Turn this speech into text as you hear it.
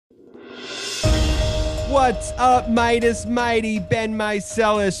What's up, Midas Mighty? Ben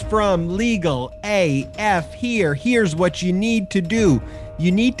Meiselas from Legal AF here. Here's what you need to do.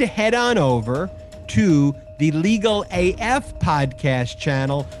 You need to head on over to the Legal AF podcast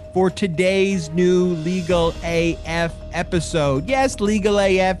channel for today's new Legal AF episode. Yes, Legal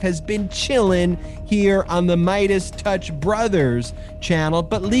AF has been chilling here on the MeidasTouch Brothers channel,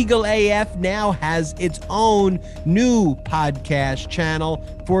 but Legal AF now has its own new podcast channel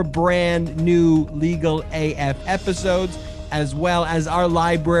for brand new Legal AF episodes, as well as our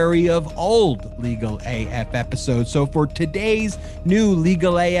library of old Legal AF episodes. So for today's new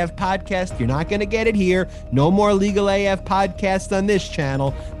Legal AF podcast, you're not going to get it here. No more Legal AF podcasts on this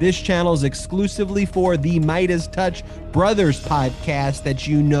channel. This channel is exclusively for the MeidasTouch Brothers podcast that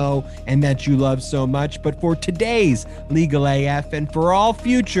you know and that you love so much. But for today's Legal AF and for all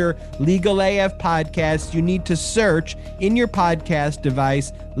future Legal AF podcasts, you need to search in your podcast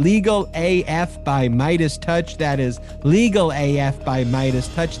device Legal AF by MeidasTouch. That is Legal AF by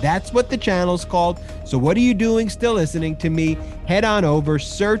MeidasTouch. That's what the channel's called. So what are you doing still listening to me? Head on over,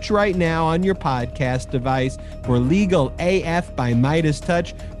 search right now on your podcast device for Legal AF by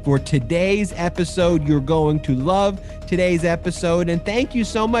MeidasTouch. For today's episode, you're going to love today's episode. And thank you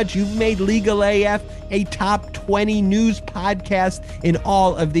so much. You've made Legal AF a top 20 news podcast in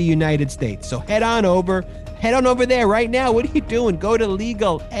all of the United States. So head on over there right now. What are you doing? Go to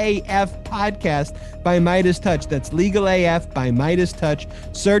Legal AF Podcast by MeidasTouch. That's Legal AF by MeidasTouch.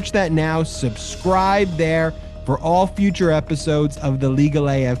 Search that now. Subscribe there for all future episodes of the Legal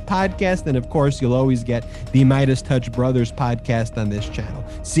AF podcast. And of course, you'll always get the MeidasTouch Brothers podcast on this channel.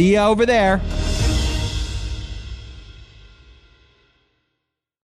 See you over there.